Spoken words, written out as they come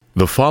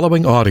The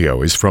following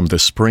audio is from the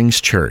Springs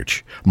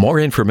Church. More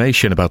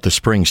information about the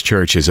Springs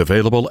Church is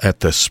available at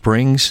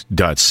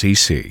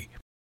thesprings.cc.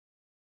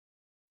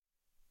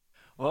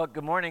 Well,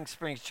 good morning,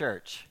 Springs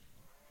Church.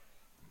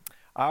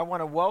 I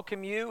want to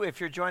welcome you if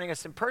you're joining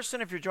us in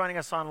person, if you're joining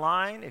us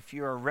online, if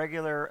you're a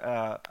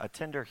regular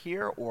attender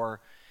here,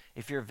 or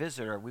if you're a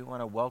visitor, we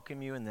want to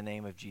welcome you in the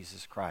name of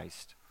Jesus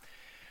Christ.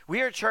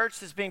 We are a church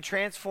that's being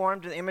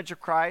transformed to the image of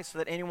Christ so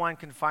that anyone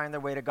can find their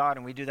way to God,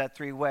 and we do that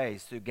three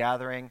ways: through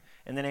gathering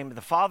in the name of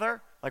the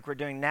Father, like we're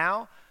doing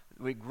now.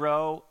 We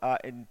grow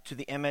into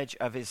the image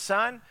of His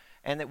Son,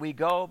 and that we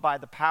go by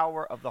the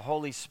power of the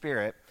Holy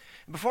Spirit.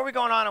 Before we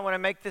go on, I want to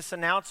make this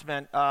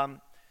announcement.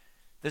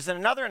 There's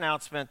another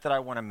announcement that I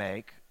want to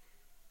make.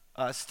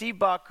 Steve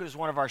Buck, who's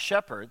one of our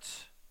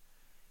shepherds,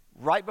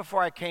 right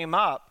before I came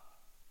up,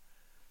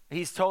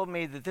 he's told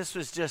me that this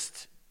was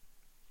just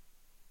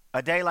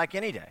a day like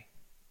any day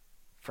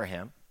for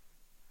him.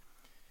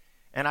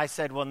 And I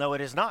said, well, no,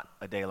 it is not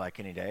a day like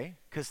any day,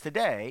 because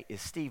today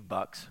is Steve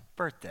Buck's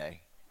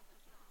birthday.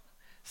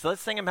 So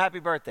let's sing him happy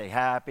birthday.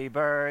 Happy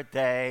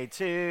birthday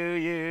to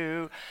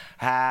you.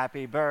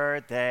 Happy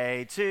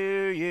birthday to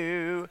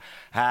you.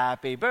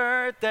 Happy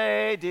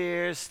birthday,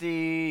 dear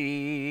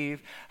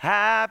Steve.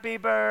 Happy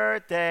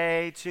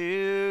birthday to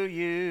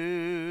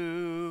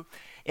you.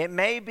 It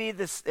may be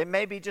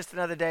just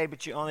another day,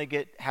 but you only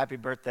get happy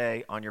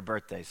birthday on your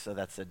birthday, so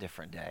that's a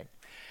different day.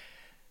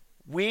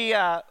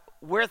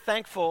 We're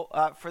thankful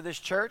for this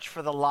church,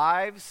 for the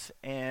lives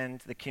and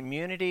the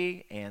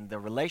community and the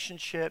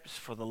relationships,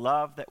 for the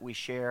love that we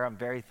share. I'm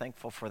very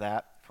thankful for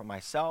that, for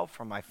myself,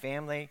 for my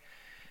family,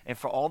 and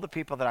for all the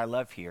people that I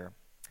love here.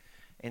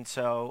 And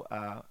so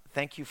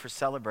thank you for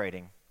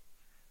celebrating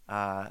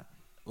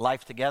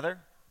life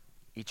together,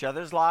 each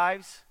other's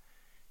lives,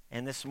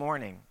 and this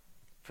morning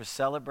for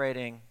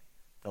celebrating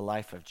the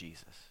life of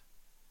Jesus.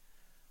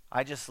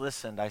 I just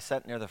listened. I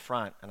sat near the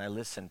front and I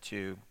listened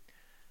to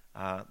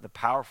the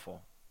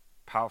powerful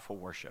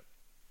worship.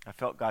 I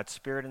felt God's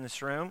Spirit in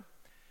this room,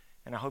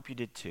 and I hope you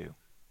did too.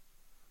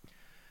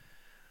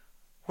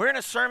 We're in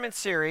a sermon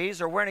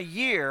series, or we're in a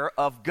year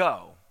of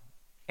Go.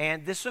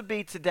 And this would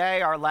be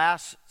today our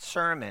last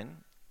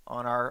sermon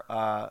on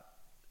our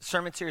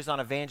sermon series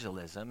on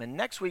evangelism. And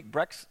next week,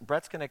 Brett's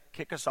going to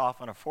kick us off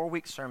on a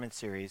 4-week sermon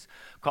series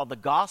called The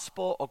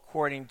Gospel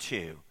According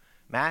to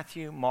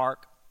Matthew,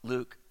 Mark,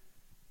 Luke,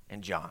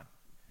 and John.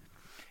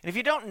 And if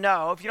you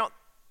don't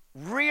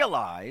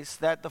realize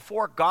that the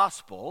four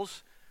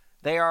Gospels,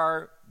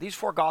 these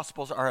four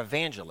Gospels are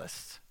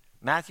evangelists.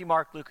 Matthew,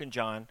 Mark, Luke, and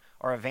John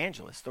are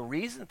evangelists. The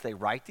reason that they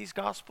write these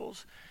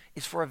Gospels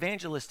is for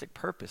evangelistic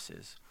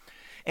purposes.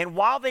 And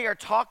while they are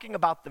talking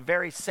about the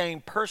very same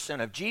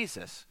person of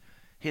Jesus,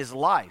 his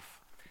life,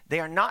 they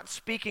are not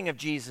speaking of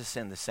Jesus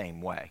in the same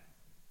way.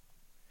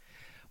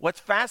 What's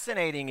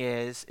fascinating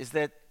is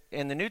that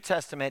in the New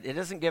Testament, it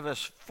doesn't give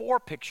us four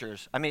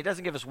pictures. It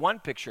doesn't give us one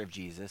picture of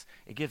Jesus.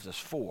 It gives us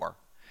four.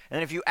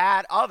 And if you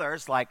add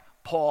others like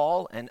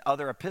Paul and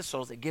other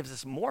epistles, it gives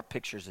us more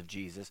pictures of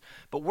Jesus.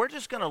 But we're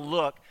just going to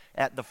look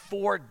at the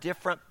four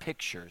different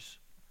pictures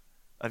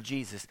of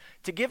Jesus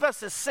to give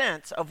us a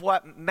sense of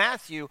what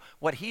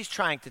he's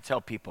trying to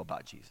tell people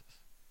about Jesus.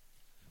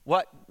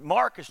 What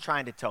Mark is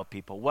trying to tell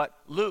people, what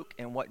Luke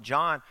and what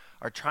John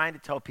are trying to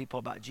tell people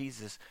about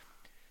Jesus,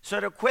 so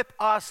to equip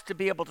us to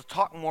be able to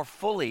talk more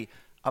fully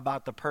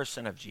about the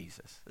person of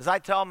Jesus. As I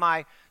tell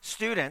my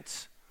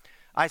students,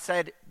 I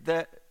said,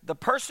 the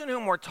person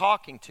whom we're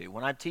talking to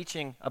when I'm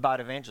teaching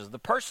about evangelism, the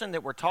person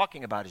that we're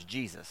talking about is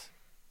Jesus.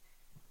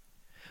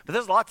 But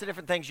there's lots of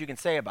different things you can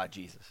say about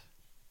Jesus,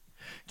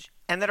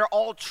 and that are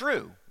all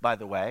true, by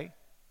the way.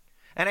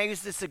 And I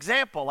use this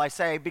example. I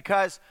say,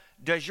 because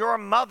does your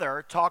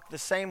mother talk the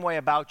same way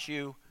about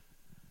you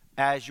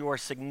as your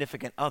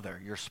significant other,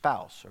 your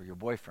spouse or your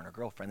boyfriend or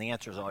girlfriend? The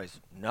answer is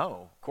always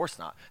no, of course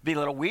not. It'd be a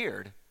little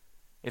weird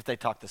if they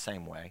talk the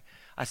same way.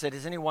 I said,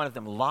 is any one of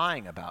them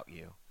lying about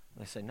you?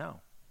 They say no.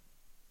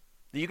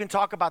 You can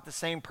talk about the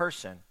same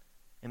person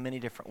in many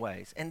different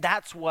ways. And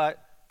that's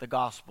what the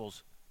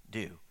Gospels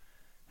do.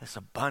 This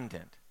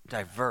abundant,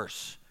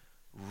 diverse,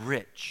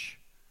 rich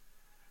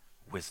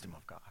wisdom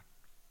of God.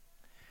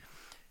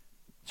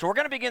 So we're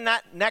going to begin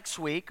that next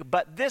week,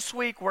 but this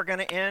week we're going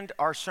to end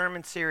our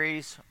sermon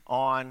series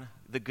on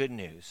the good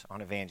news,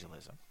 on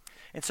evangelism.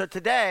 And so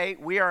today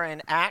we are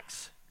in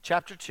Acts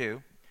chapter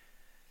 2,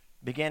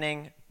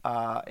 beginning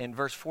in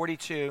verse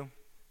 42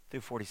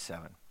 through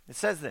 47. It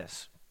says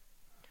this: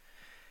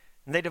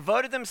 "And they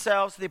devoted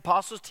themselves to the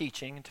apostles'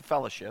 teaching and to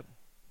fellowship,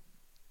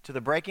 to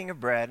the breaking of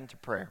bread and to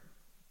prayer.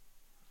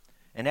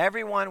 And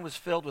everyone was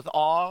filled with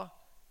awe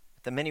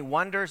at the many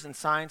wonders and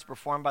signs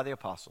performed by the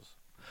apostles.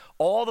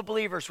 All the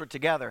believers were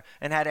together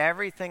and had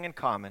everything in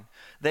common.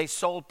 They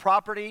sold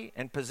property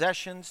and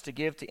possessions to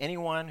give to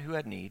anyone who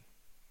had need.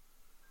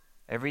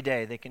 Every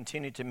day they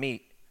continued to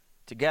meet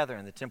together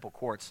in the temple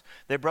courts.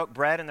 They broke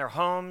bread in their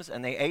homes,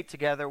 and they ate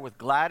together with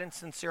glad and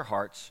sincere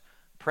hearts,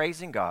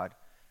 praising God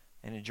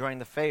and enjoying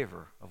the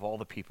favor of all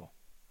the people.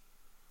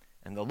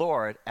 And the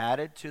Lord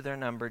added to their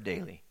number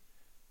daily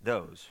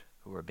those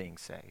who are being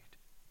saved.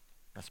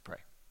 Let's pray.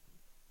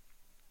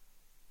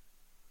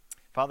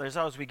 Father, as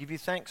always, we give you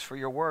thanks for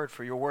your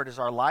word is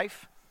our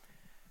life.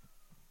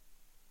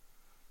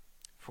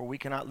 For we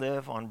cannot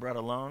live on bread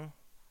alone,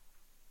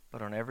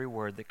 but on every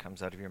word that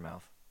comes out of your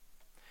mouth.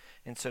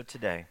 And so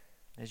today,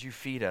 as you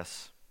feed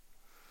us,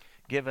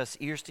 give us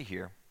ears to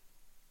hear,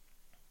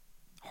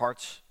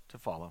 hearts to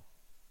follow,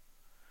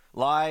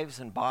 lives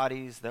and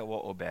bodies that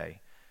will obey.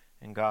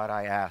 And God,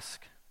 I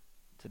ask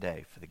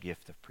today for the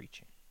gift of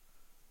preaching.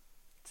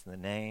 It's in the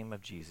name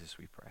of Jesus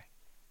we pray.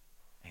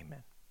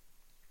 Amen.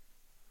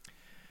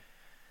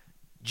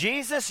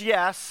 Jesus,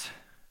 yes.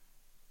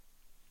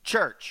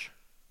 Church,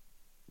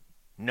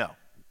 no.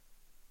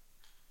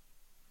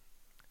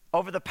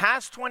 Over the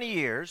past 20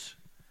 years,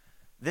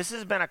 this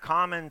has been a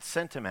common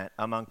sentiment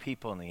among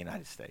people in the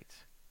United States.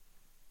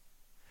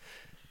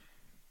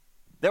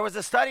 There was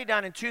a study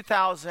done in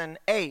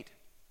 2008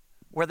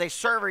 where they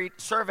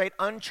surveyed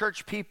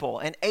unchurched people,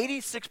 and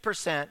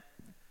 86%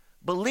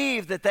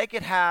 believed that they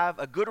could have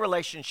a good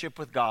relationship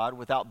with God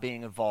without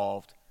being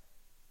involved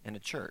in a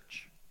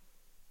church.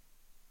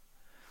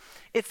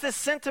 It's this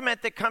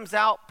sentiment that comes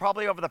out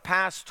probably over the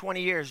past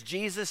 20 years,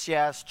 Jesus,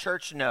 yes,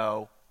 church,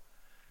 no,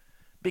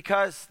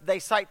 because they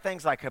cite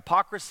things like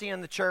hypocrisy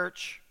in the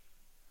church.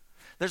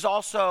 There's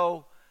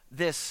also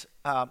this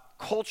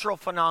cultural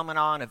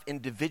phenomenon of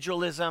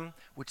individualism,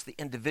 which the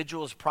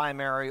individual is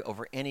primary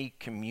over any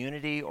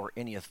community or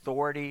any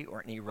authority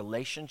or any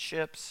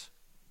relationships.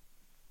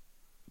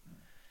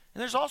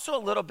 And there's also a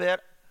little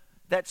bit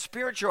that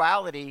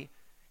spirituality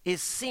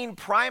is seen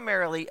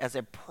primarily as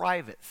a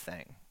private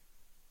thing,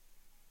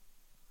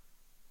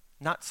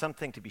 not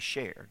something to be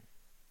shared.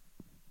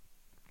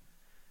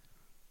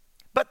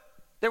 But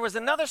there was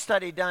another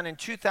study done in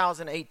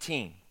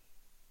 2018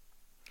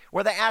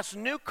 where they asked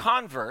new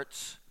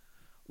converts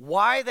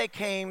why they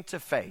came to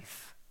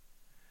faith.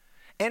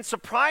 And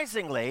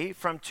surprisingly,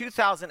 from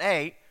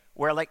 2008,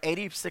 where like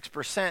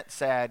 86%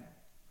 said,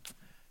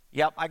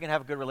 yep, I can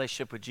have a good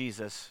relationship with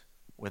Jesus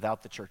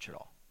without the church at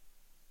all.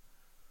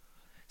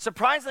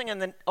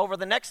 Surprisingly, over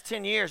the next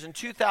 10 years, in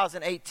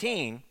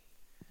 2018,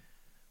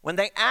 when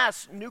they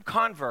asked new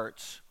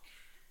converts,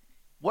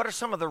 what are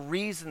some of the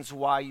reasons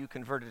why you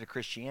converted to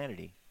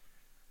Christianity?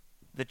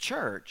 The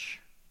church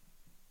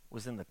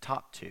was in the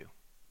top 2. It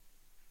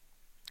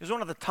was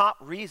one of the top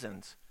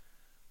reasons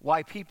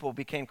why people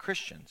became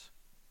Christians.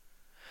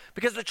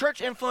 Because the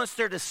church influenced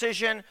their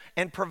decision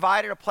and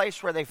provided a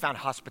place where they found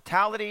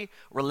hospitality,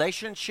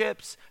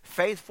 relationships,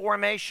 faith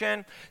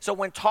formation. So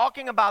when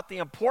talking about the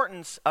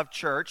importance of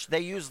church,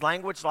 they used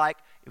language like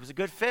it was a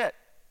good fit.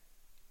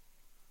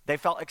 They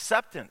felt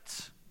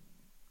acceptance.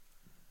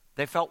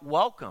 They felt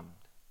welcomed.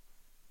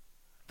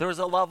 There was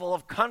a level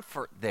of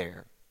comfort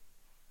there.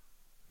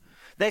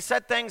 They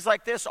said things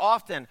like this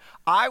often: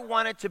 I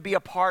wanted to be a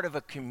part of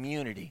a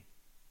community,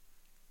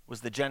 was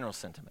the general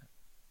sentiment.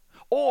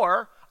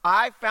 Or,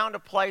 I found a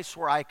place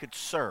where I could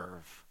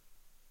serve.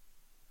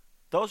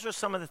 Those are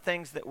some of the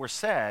things that were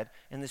said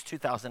in this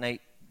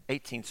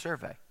 2018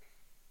 survey.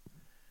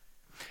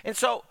 And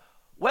so,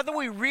 whether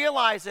we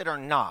realize it or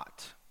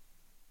not,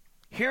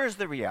 here's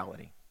the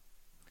reality.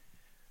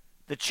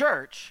 The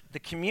church, the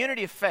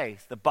community of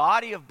faith, the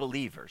body of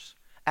believers,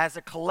 as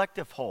a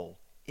collective whole,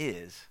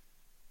 is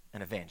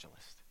an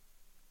evangelist.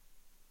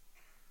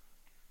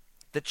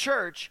 The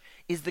church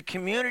is the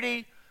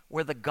community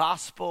where the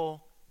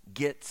gospel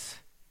gets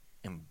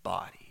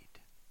embodied.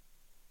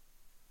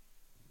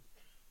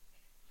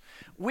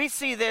 We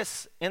see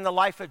this in the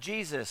life of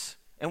Jesus,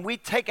 and we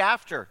take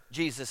after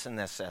Jesus in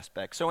this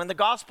aspect. So in the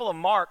Gospel of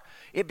Mark,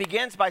 it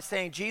begins by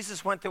saying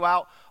Jesus went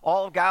throughout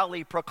all of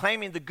Galilee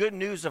proclaiming the good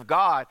news of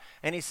God.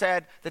 And he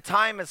said, the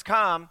time has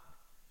come,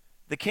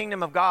 the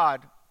kingdom of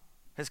God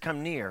has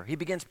come near. He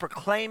begins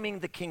proclaiming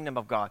the kingdom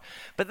of God.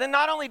 But then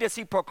not only does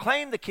he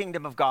proclaim the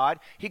kingdom of God,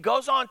 he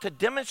goes on to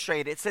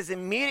demonstrate it. It says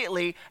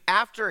immediately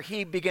after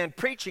he began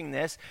preaching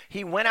this,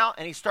 he went out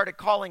and he started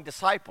calling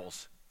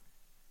disciples.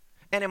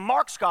 And in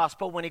Mark's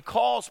gospel, when he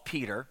calls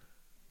Peter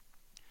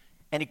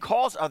and he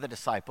calls other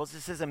disciples,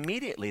 it says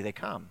immediately they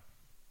come.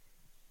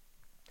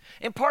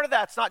 And part of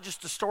that's not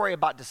just a story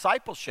about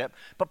discipleship,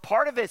 but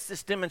part of it's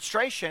this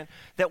demonstration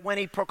that when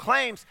he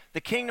proclaims the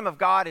kingdom of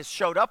God has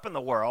showed up in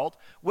the world,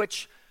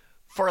 which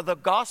for the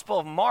Gospel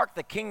of Mark,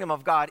 the kingdom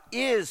of God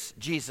is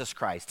Jesus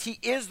Christ. He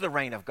is the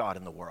reign of God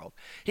in the world.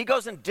 He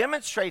goes and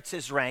demonstrates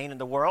his reign in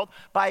the world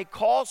by he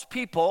calls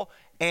people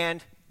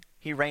and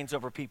he reigns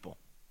over people.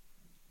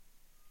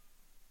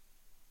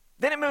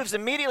 Then it moves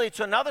immediately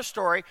to another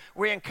story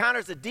where he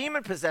encounters a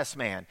demon-possessed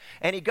man.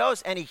 And he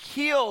goes and he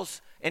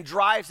heals and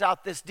drives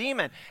out this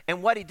demon.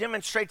 And what he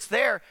demonstrates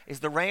there is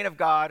the reign of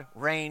God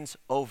reigns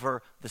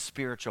over the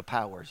spiritual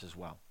powers as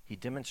well. He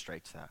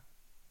demonstrates that.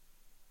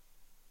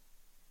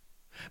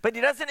 But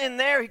he doesn't end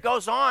there. He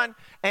goes on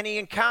and he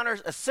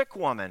encounters a sick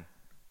woman.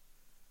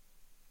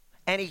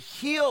 And he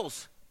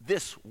heals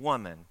this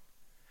woman.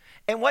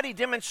 And what he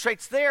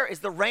demonstrates there is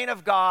the reign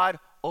of God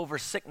over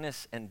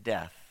sickness and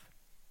death.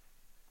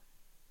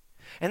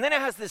 And then it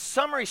has this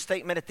summary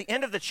statement at the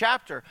end of the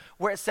chapter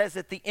where it says,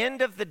 at the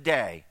end of the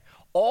day,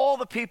 all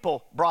the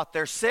people brought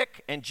their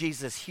sick and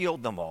Jesus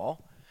healed them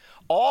all.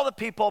 All the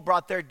people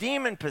brought their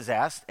demon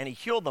possessed and he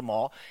healed them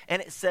all.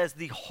 And it says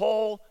the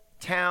whole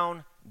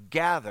town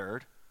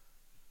gathered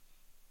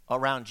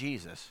around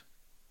Jesus.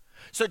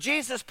 So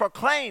Jesus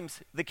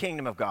proclaims the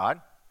kingdom of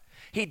God.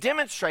 He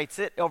demonstrates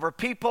it over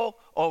people,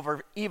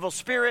 over evil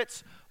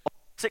spirits, over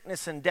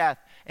sickness and death.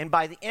 And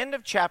by the end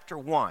of chapter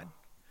 1,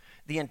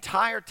 the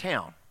entire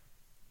town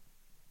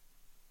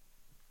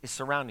is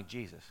surrounding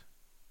Jesus.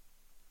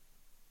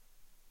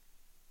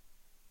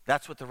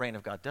 That's what the reign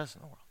of God does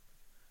in the world.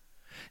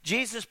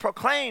 Jesus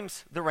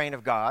proclaims the reign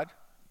of God,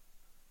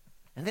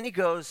 and then he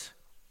goes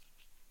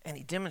and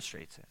he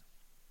demonstrates it.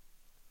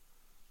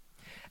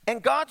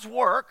 And God's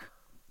work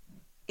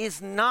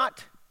is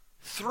not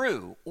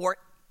through or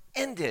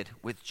ended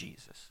with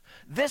Jesus.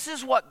 This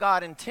is what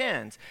God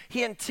intends.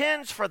 He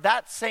intends for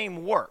that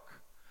same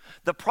work,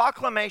 the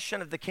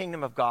proclamation of the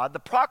kingdom of God, the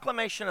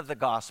proclamation of the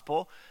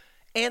gospel,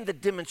 and the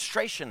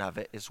demonstration of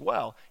it as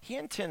well. He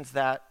intends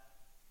that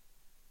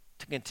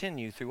to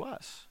continue through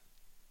us,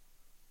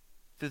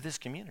 through this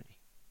community.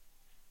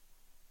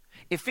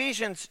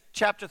 Ephesians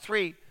chapter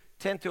 3,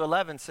 10 through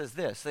 11 says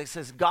this. It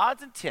says,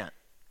 God's intent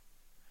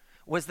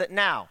was that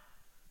now,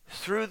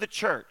 through the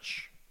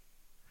church,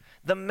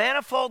 the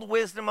manifold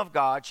wisdom of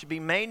God should be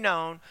made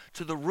known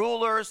to the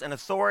rulers and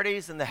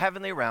authorities in the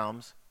heavenly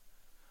realms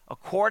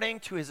according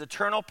to his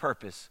eternal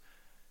purpose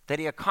that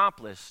he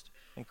accomplished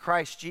in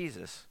Christ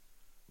Jesus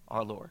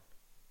our Lord.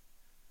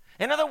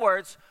 In other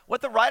words,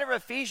 what the writer of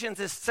Ephesians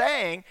is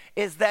saying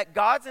is that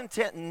God's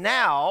intent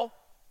now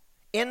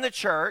in the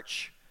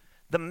church,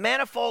 the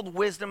manifold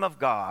wisdom of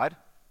God,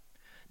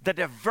 the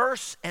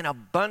diverse and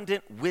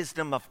abundant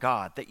wisdom of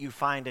God that you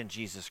find in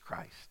Jesus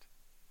Christ,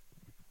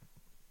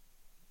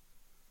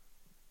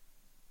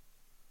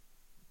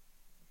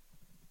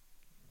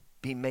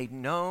 be made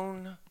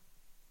known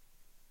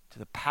to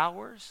the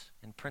powers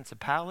and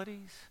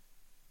principalities.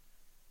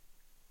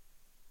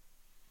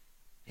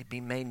 It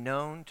be made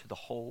known to the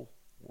whole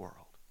world.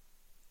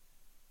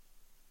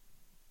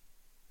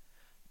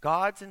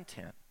 God's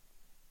intent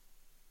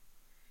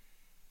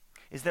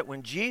is that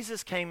when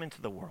Jesus came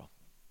into the world,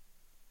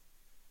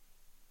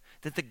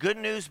 that the good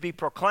news be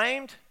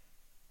proclaimed,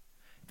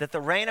 that the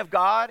reign of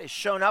God is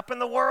shown up in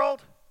the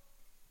world,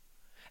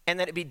 and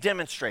that it be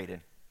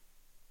demonstrated.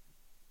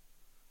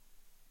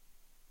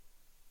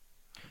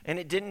 And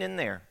it didn't end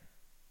there.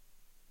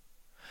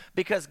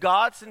 Because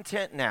God's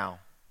intent now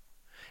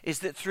is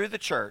that through the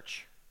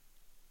church,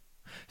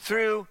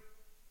 through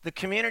the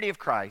community of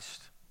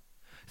Christ,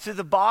 through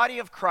the body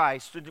of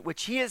Christ,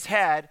 which he has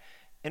had,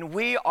 and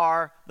we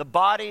are the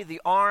body,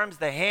 the arms,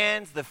 the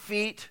hands, the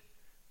feet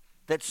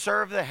that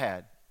serve the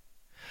head,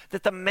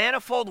 that the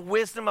manifold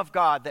wisdom of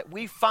God that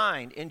we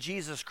find in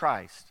Jesus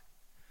Christ,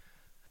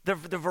 the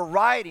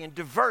variety and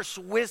diverse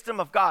wisdom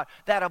of God,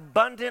 that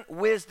abundant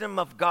wisdom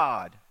of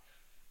God,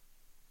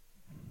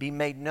 be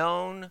made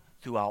known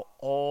throughout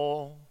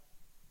all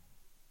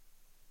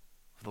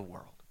of the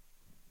world.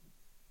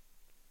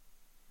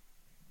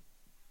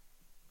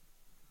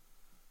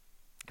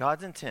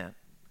 God's intent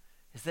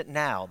is that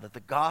now that the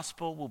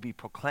gospel will be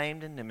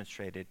proclaimed and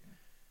demonstrated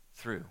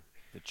through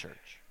the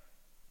church.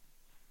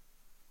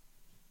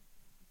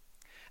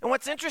 And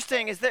what's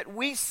interesting is that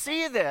we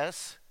see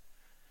this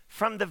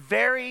from the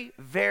very,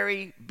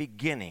 very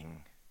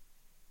beginning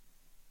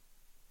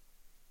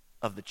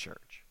of the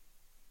church.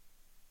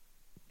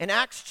 In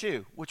Acts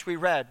 2, which we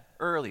read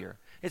earlier,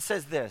 it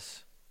says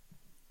this: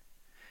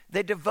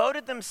 they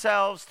devoted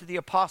themselves to the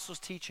apostles'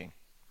 teaching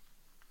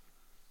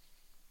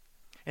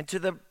and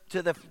to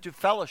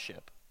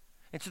fellowship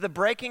and to the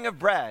breaking of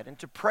bread and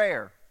to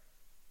prayer.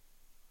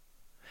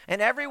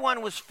 And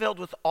everyone was filled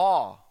with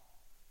awe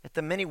at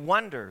the many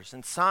wonders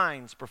and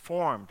signs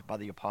performed by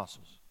the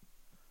apostles.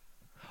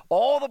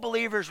 All the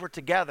believers were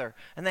together,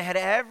 and they had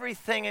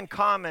everything in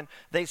common.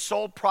 They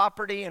sold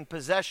property and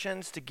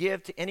possessions to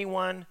give to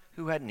anyone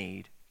who had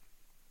need.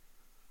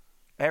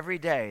 Every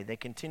day they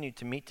continued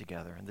to meet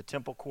together in the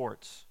temple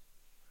courts.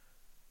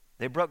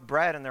 They broke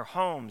bread in their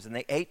homes, and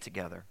they ate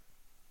together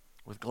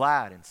with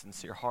glad and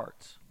sincere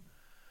hearts,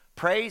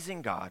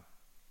 praising God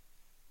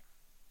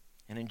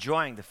and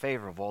enjoying the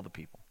favor of all the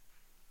people.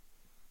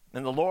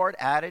 And the Lord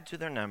added to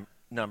their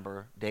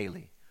number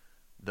daily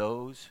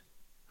those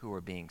who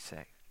were being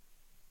saved.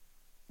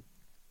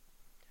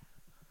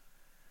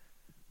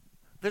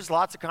 There's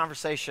lots of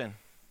conversation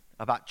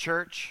about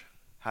church,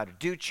 how to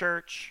do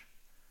church,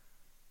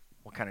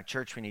 what kind of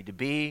church we need to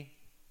be.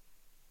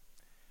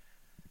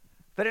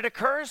 But it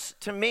occurs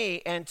to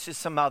me and to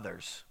some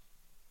others,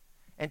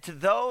 and to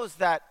those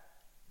that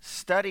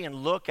study and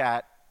look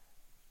at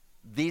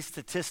these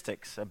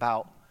statistics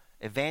about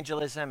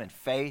evangelism and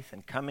faith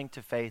and coming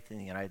to faith in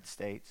the United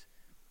States,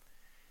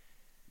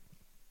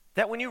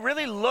 that when you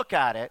really look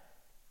at it,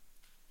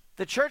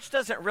 the church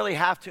doesn't really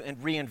have to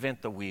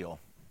reinvent the wheel.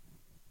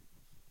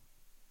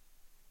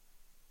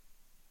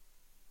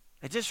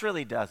 It just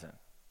really doesn't.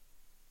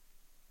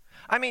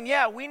 I mean,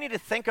 yeah, we need to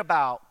think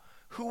about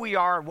who we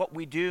are and what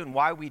we do and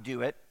why we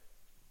do it.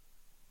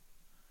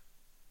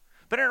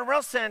 But in a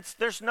real sense,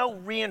 there's no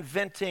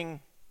reinventing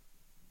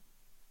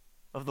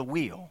of the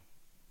wheel.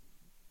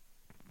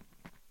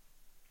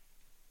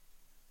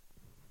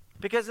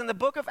 Because in the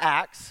book of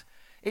Acts,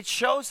 it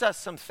shows us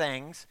some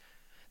things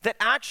that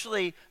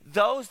actually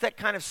those that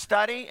kind of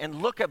study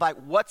and look at like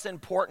what's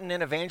important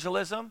in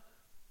evangelism,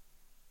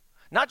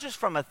 not just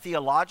from a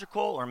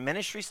theological or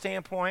ministry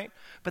standpoint,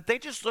 but they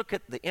just look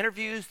at the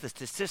interviews, the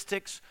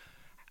statistics,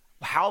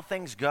 how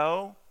things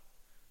go.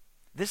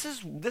 This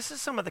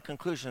is some of the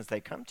conclusions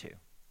they come to.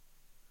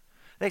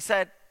 They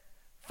said,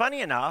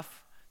 funny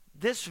enough,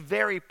 this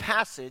very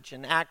passage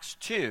in Acts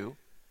 2,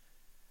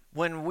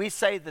 when we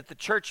say that the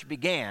church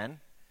began,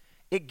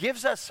 it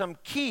gives us some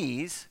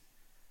keys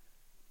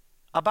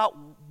about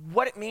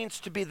what it means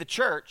to be the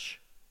church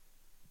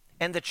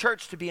and the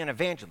church to be an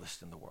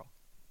evangelist in the world.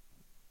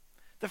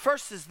 The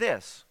first is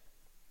this.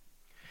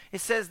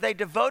 It says they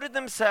devoted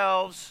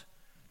themselves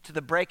to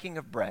the breaking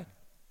of bread.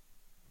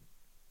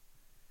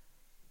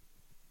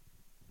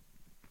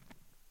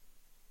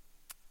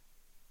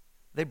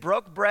 They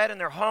broke bread in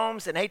their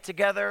homes and ate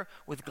together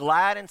with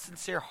glad and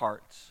sincere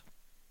hearts.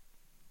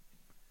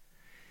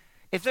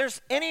 If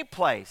there's any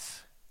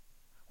place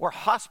where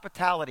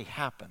hospitality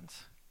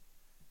happens,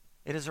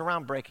 it is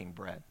around breaking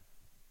bread.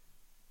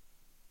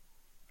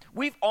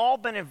 We've all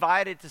been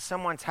invited to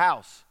someone's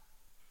house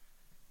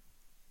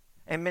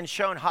and been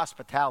shown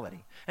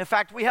hospitality. In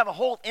fact, we have a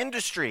whole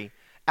industry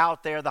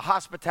out there, the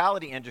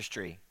hospitality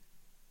industry.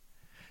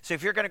 So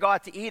if you're going to go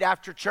out to eat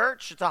after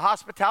church, it's a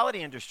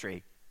hospitality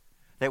industry.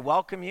 They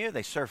welcome you,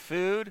 they serve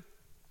food.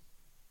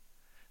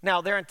 Now,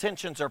 their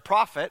intentions are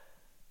profit,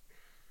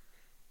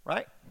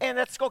 right? And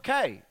that's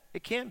okay.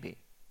 It can be.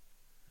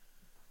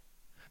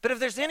 But if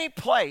there's any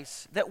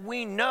place that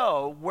we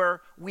know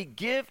where we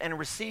give and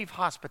receive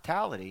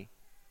hospitality,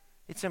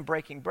 it's in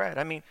breaking bread.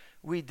 I mean,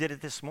 we did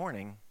it this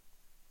morning.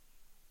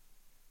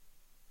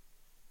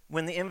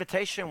 When the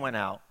invitation went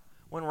out,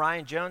 when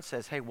Ryan Jones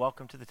says, hey,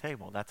 welcome to the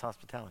table, that's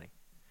hospitality.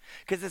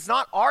 Because it's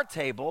not our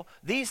table.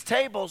 These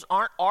tables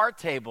aren't our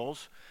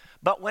tables.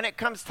 But when it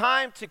comes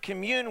time to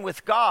commune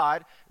with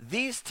God,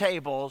 these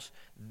tables,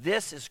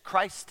 this is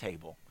Christ's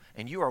table.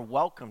 And you are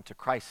welcome to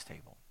Christ's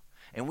table.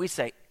 And we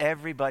say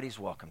everybody's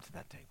welcome to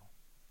that table.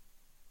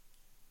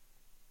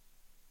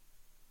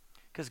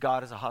 Because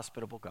God is a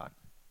hospitable God.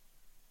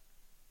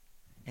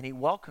 And he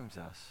welcomes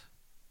us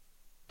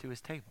to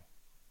his table.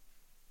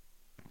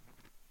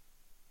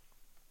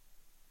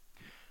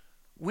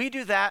 We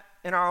do that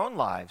in our own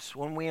lives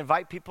when we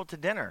invite people to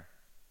dinner,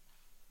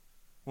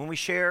 when we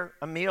share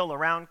a meal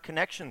around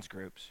connections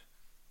groups.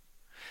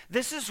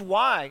 This is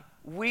why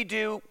we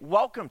do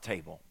welcome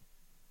table.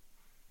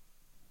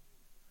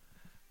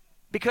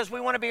 Because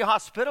we want to be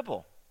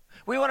hospitable.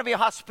 We want to be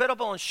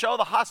hospitable and show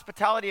the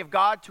hospitality of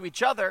God to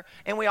each other,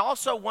 and we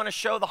also want to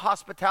show the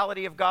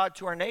hospitality of God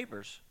to our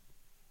neighbors.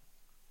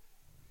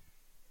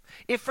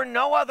 If for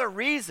no other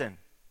reason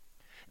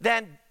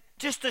than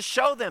just to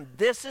show them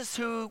this is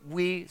who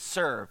we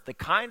serve. The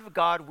kind of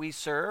God we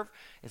serve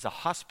is a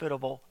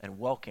hospitable and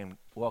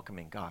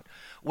welcoming God.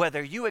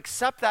 Whether you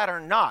accept that or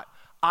not,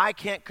 I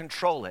can't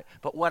control it.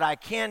 But what I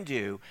can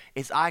do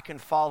is I can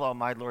follow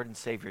my Lord and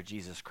Savior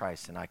Jesus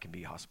Christ, and I can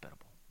be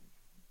hospitable.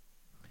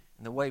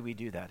 And the way we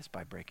do that is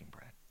by breaking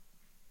bread.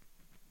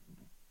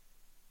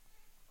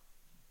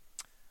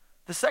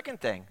 The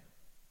second thing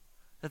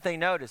that they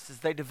noticed is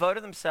they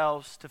devoted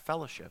themselves to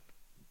fellowship.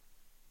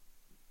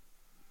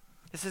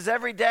 This is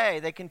every day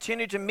they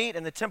continue to meet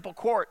in the temple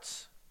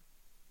courts.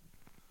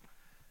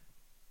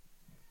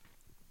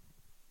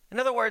 In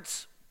other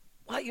words,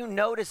 what you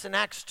notice in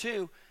Acts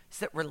 2 is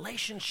that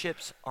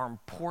relationships are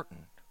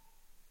important.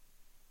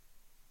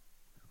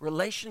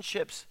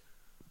 Relationships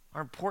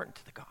are important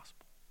to the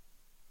gospel.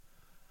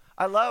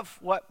 I love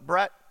what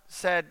Brett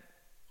said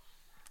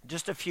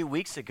just a few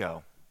weeks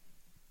ago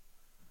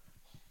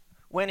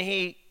when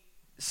he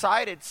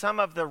cited some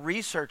of the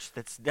research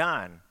that's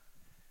done.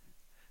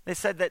 They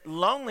said that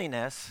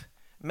loneliness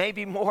may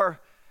be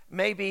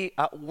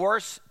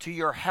worse to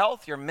your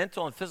health, your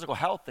mental and physical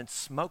health, than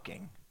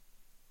smoking.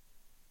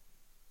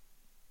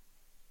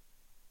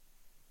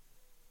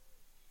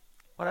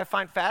 What I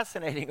find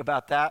fascinating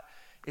about that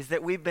is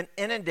that we've been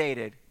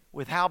inundated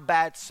with how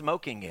bad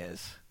smoking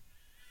is,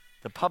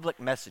 the public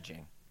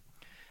messaging.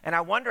 And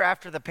I wonder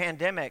after the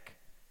pandemic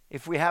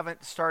if we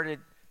haven't started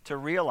to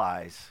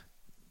realize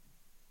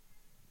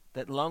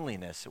that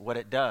loneliness, what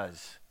it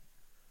does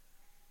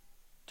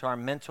to our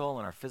mental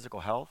and our physical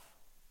health.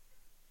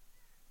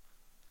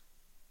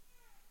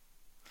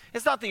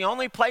 It's not the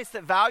only place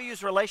that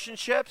values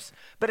relationships,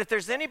 but if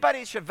there's anybody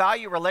that should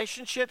value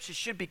relationships, it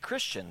should be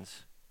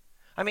Christians.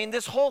 I mean,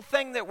 this whole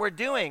thing that we're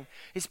doing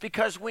is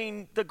because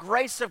the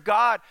grace of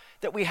God,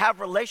 that we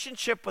have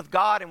relationship with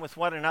God and with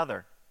one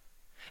another.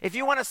 If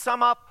you want to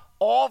sum up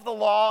all of the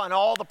law and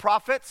all the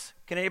prophets,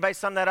 can anybody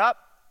sum that up?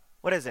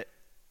 What is it?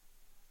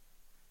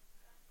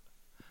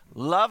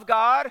 Love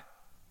God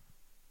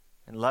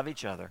and love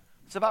each other.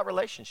 It's about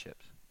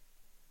relationships.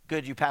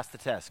 Good, you passed the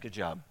test. Good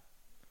job.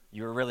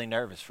 You were really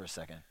nervous for a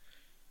second.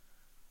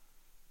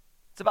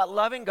 It's about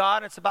loving God,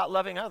 and it's about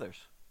loving others.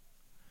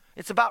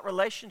 It's about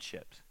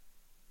relationships.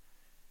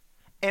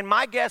 And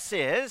my guess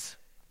is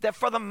that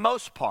for the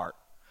most part,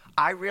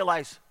 I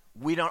realize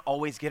we don't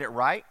always get it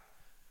right,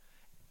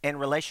 and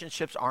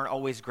relationships aren't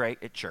always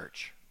great at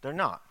church. They're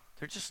not.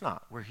 They're just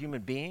not. We're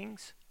human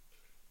beings.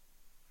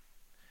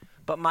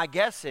 But my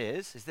guess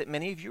is that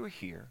many of you are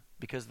here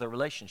because of the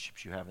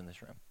relationships you have in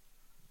this room.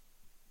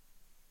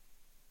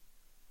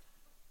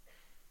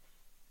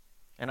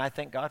 And I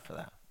thank God for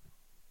that.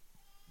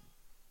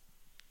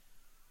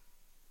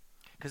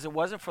 Because it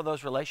wasn't for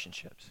those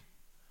relationships,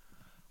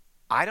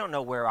 I don't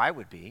know where I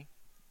would be.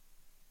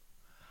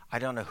 I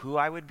don't know who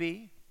I would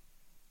be.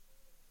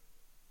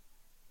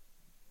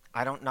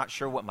 Not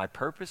sure what my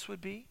purpose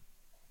would be.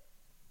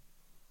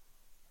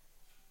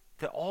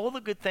 That all the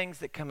good things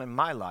that come in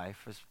my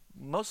life is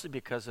mostly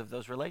because of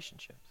those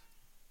relationships.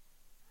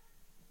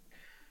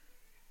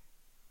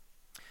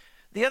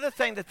 The other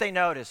thing that they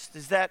noticed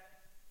is that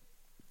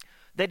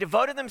they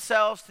devoted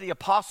themselves to the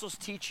apostles'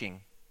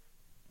 teaching.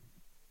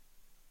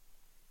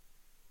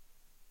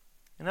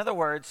 In other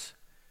words,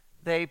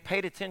 they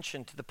paid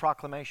attention to the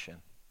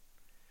proclamation.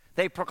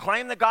 They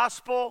proclaimed the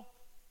gospel,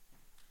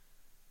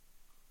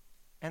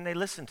 and they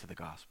listened to the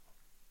gospel.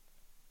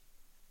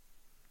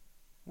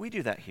 We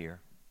do that here.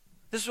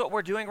 This is what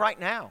we're doing right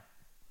now.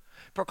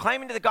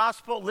 Proclaiming to the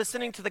gospel,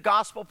 listening to the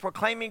gospel,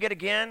 proclaiming it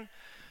again.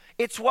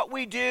 It's what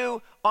we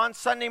do on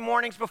Sunday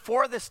mornings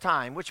before this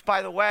time, which,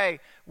 by the way,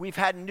 we've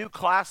had new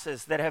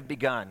classes that have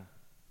begun.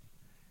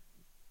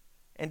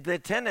 And the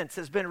attendance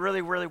has been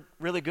really, really,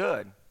 really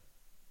good.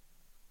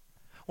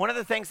 One of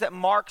the things that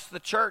marks the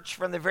church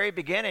from the very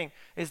beginning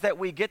is that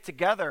we get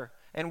together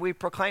and we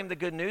proclaim the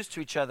good news to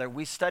each other.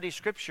 We study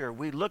Scripture.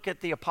 We look at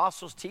the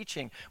apostles'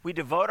 teaching. We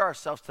devote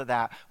ourselves to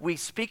that. We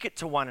speak it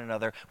to one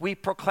another. We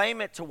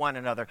proclaim it to one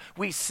another.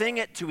 We sing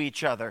it to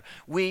each other.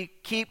 We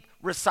keep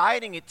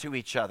reciting it to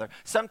each other.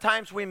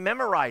 Sometimes we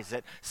memorize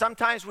it.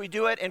 Sometimes we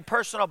do it in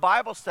personal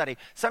Bible study.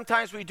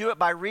 Sometimes we do it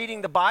by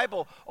reading the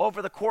Bible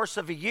over the course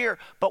of a year.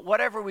 But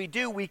whatever we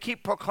do, we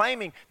keep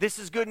proclaiming, this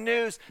is good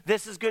news,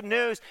 this is good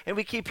news. And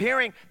we keep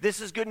hearing, this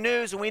is good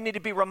news. And we need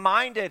to be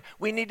reminded,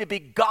 we need to be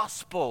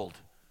gospeled,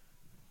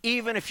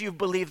 even if you've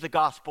believed the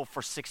gospel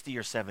for 60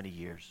 or 70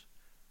 years.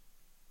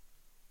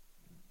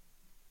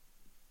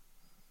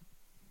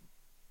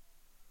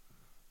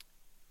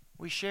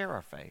 We share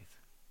our faith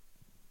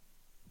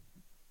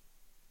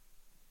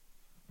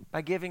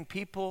by giving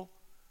people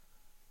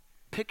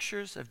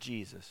pictures of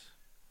Jesus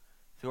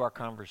through our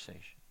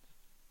conversations.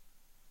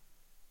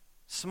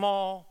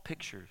 Small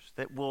pictures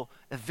that will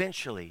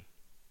eventually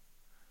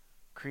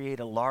create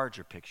a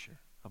larger picture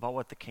about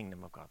what the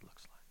kingdom of God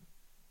looks like.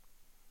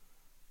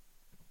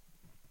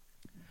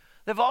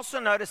 They've also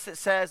noticed it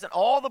says that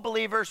all the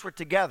believers were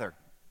together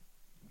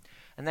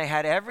and they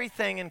had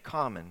everything in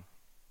common.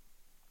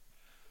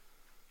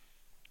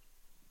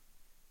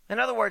 In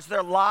other words,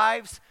 their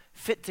lives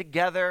fit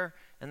together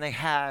and they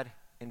had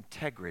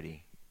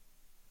integrity.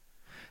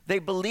 They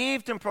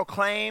believed and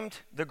proclaimed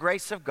the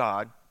grace of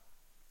God,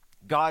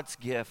 God's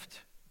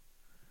gift,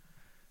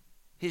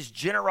 His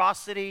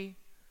generosity,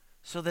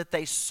 so that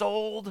they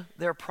sold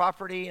their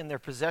property and their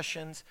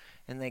possessions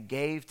and they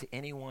gave to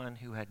anyone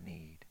who had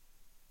need.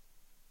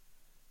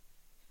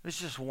 This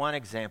is just one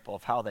example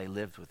of how they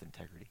lived with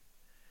integrity.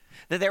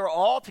 That they were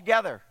all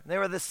together. They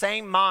were the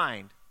same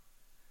mind.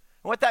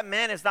 And what that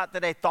meant is not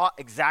that they thought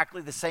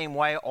exactly the same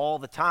way all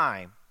the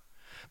time,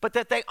 but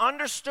that they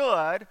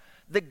understood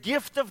the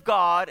gift of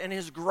God and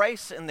His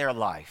grace in their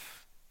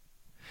life.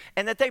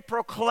 And that they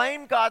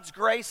proclaimed God's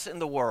grace in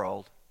the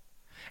world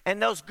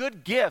and those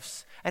good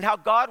gifts and how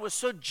God was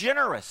so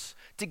generous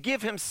to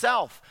give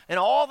Himself and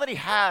all that He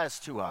has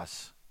to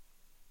us.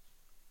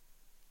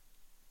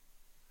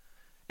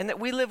 And that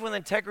we live with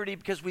integrity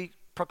because we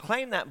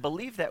proclaim that and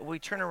believe that. We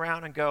turn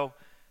around and go,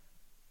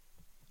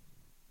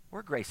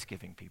 we're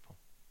grace-giving people.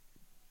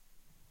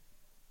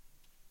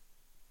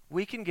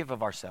 We can give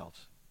of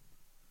ourselves.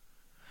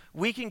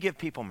 We can give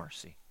people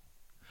mercy.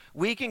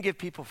 We can give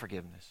people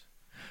forgiveness.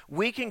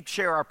 We can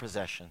share our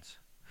possessions.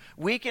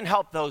 We can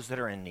help those that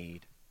are in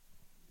need.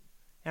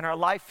 And our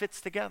life fits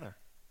together.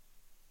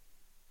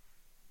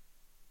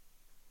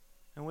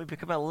 And we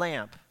become a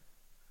lamp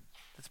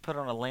that's put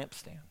on a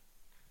lampstand,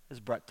 as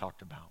Brett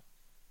talked about.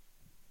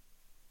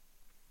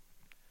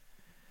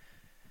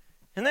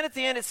 And then at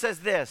the end it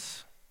says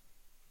this,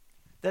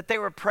 that they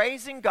were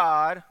praising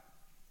God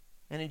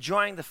and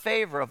enjoying the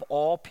favor of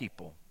all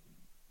people.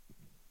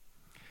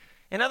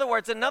 In other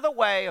words, another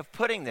way of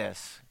putting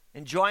this,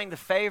 enjoying the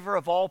favor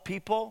of all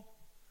people,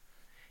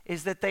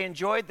 is that they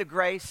enjoyed the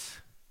grace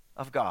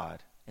of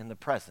God in the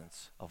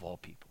presence of all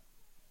people.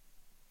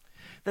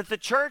 That the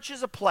church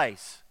is a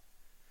place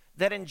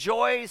that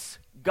enjoys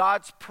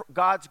God's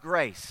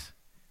grace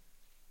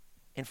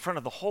in front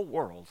of the whole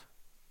world.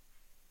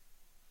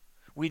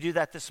 We do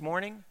that this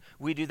morning.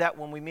 We do that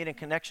when we meet in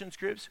connections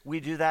groups. We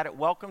do that at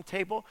welcome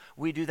table.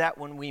 We do that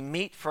when we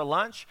meet for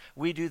lunch.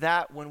 We do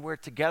that when we're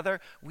together.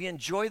 We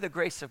enjoy the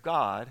grace of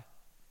God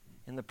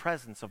in the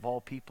presence of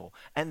all people.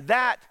 And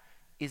that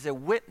is a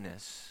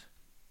witness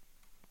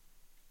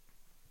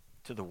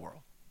to the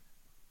world.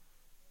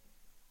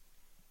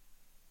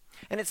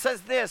 And it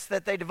says this,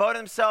 that they devoted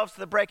themselves to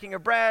the breaking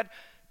of bread,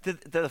 to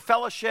the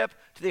fellowship,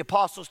 to the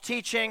apostles'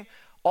 teaching.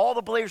 All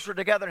the believers were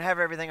together and have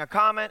everything in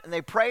common, and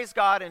they praised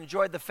God and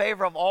enjoyed the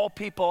favor of all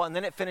people. And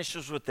then it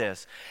finishes with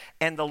this.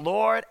 And the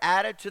Lord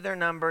added to their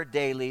number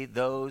daily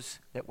those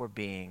that were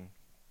being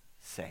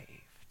saved.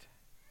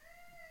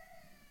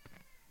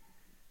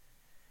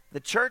 The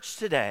church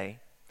today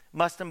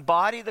must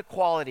embody the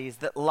qualities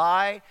that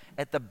lie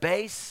at the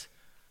base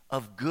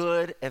of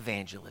good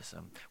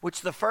evangelism,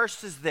 which the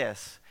first is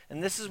this,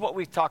 and this is what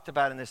we've talked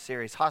about in this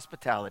series,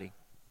 hospitality.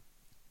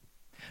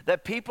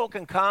 That people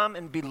can come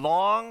and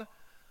belong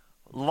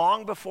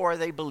long before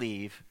they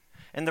believe.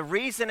 And the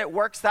reason it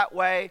works that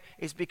way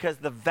is because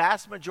the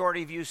vast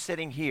majority of you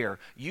sitting here,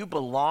 you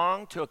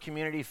belong to a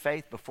community of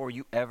faith before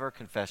you ever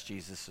confess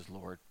Jesus as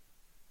Lord.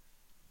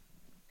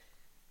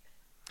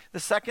 The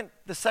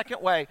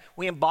second way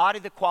we embody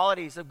the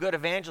qualities of good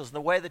evangelism,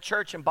 the way the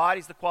church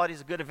embodies the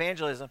qualities of good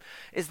evangelism,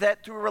 is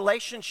that through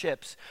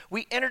relationships,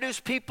 we introduce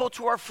people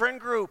to our friend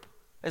group,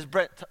 as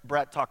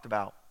Brett talked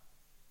about.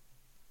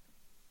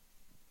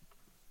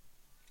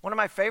 One of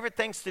my favorite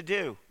things to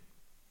do,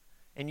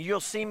 and you'll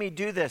see me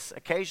do this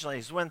occasionally,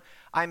 is when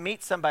I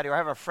meet somebody or I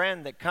have a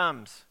friend that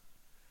comes,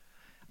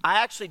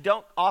 I actually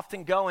don't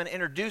often go and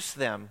introduce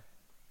them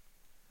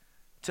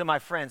to my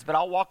friends, but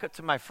I'll walk up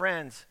to my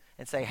friends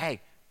and say,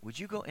 hey, would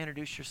you go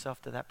introduce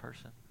yourself to that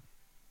person?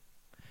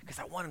 Because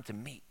I want them to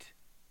meet.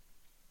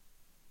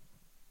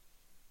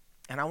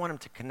 And I want them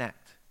to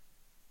connect.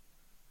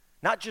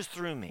 Not just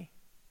through me,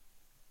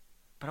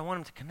 but I want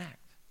them to connect.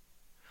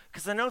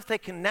 Because I know if they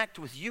connect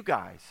with you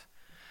guys,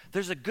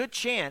 there's a good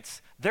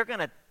chance they're going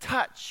to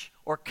touch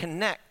or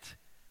connect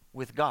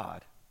with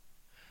God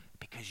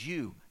because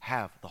you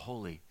have the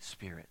Holy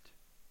Spirit.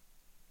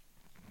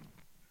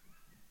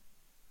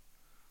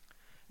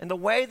 And the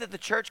way that the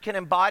church can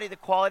embody the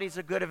qualities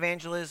of good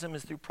evangelism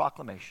is through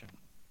proclamation.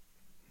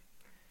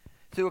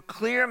 Through a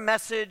clear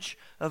message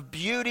of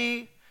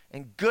beauty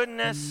and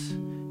goodness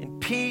and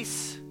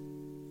peace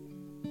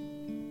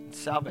and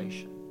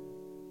salvation.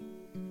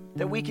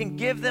 That we can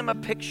give them a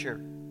picture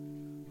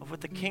of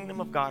what the kingdom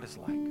of God is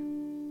like.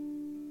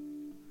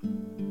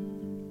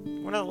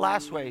 One of the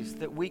last ways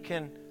that we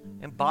can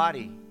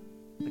embody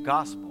the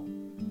gospel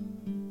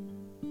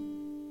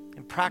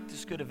and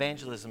practice good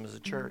evangelism as a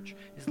church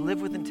is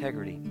live with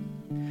integrity.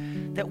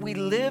 That we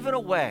live in a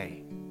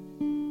way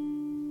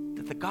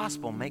that the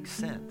gospel makes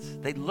sense.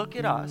 They look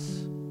at us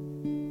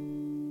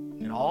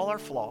and all our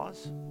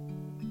flaws,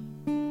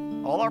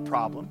 all our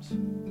problems,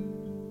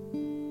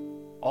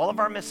 all of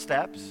our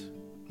missteps,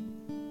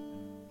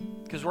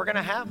 because we're going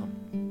to have them.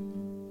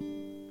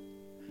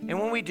 And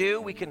when we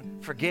do, we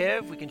can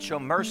forgive, we can show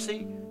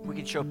mercy, we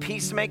can show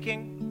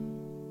peacemaking.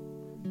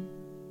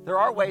 There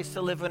are ways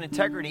to live in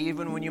integrity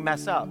even when you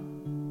mess up.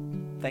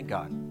 Thank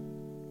God.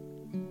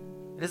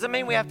 It doesn't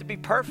mean we have to be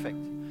perfect,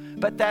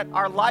 but that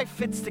our life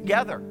fits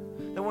together.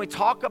 That when we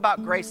talk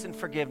about grace and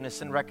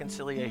forgiveness and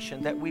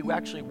reconciliation, that we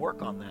actually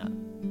work on that.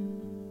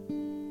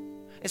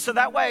 And so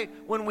that way,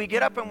 when we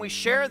get up and we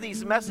share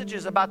these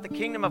messages about the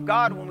kingdom of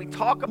God, when we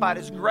talk about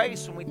His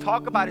grace, when we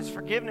talk about His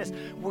forgiveness,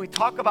 when we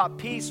talk about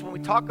peace, when we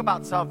talk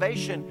about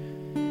salvation,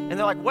 and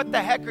they're like, what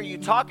the heck are you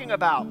talking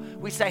about?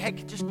 We say, hey,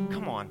 just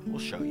come on, we'll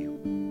show you.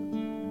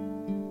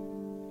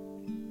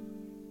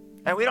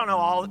 And we don't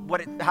know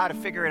how to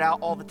figure it out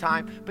all the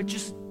time, but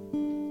just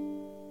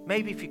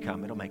maybe if you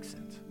come, it'll make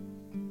sense.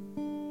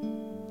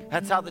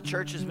 That's how the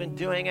church has been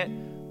doing it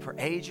for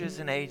ages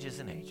and ages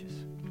and ages.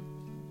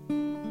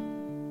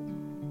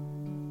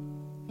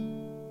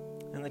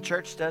 And the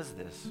church does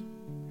this.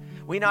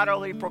 We not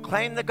only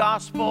proclaim the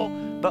gospel,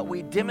 but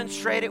we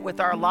demonstrate it with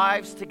our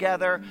lives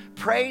together,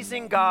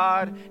 praising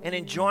God and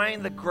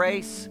enjoying the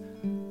grace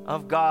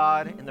of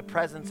God in the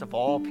presence of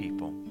all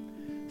people.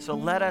 So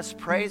let us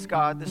praise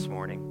God this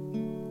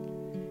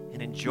morning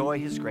and enjoy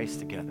His grace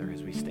together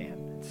as we stand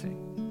and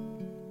sing.